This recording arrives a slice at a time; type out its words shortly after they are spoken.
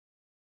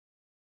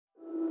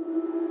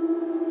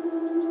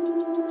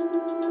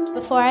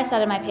Before I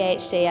started my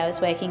PhD, I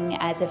was working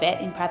as a vet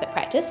in private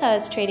practice. I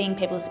was treating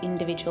people's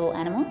individual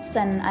animals,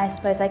 and I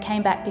suppose I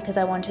came back because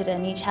I wanted a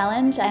new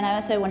challenge, and I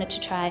also wanted to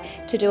try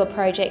to do a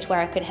project where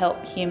I could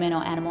help human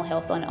or animal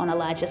health on a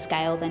larger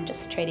scale than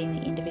just treating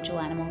the individual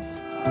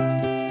animals.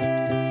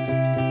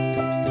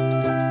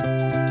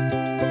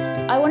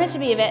 I wanted to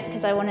be a vet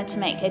because I wanted to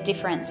make a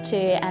difference to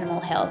animal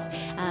health,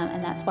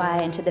 and that's why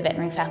I entered the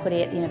veterinary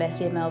faculty at the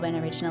University of Melbourne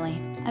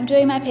originally. I'm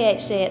doing my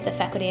PhD at the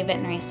Faculty of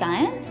Veterinary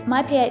Science.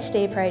 My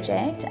PhD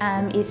project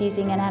is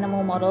using an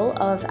animal model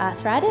of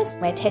arthritis.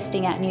 We're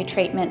testing out new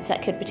treatments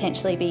that could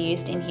potentially be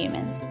used in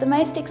humans. The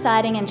most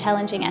exciting and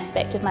challenging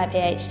aspect of my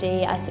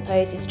PhD, I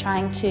suppose, is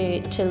trying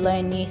to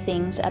learn new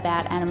things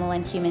about animal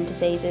and human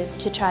diseases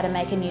to try to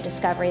make a new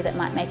discovery that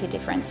might make a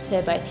difference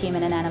to both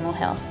human and animal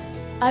health.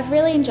 I've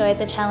really enjoyed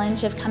the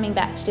challenge of coming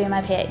back to do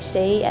my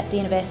PhD at the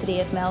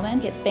University of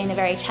Melbourne. It's been a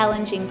very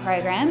challenging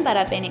program, but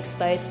I've been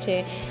exposed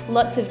to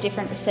lots of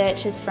different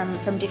researchers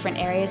from different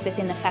areas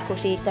within the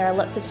faculty. There are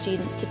lots of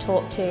students to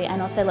talk to,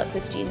 and also lots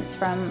of students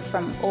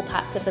from all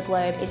parts of the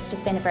globe. It's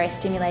just been a very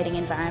stimulating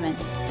environment.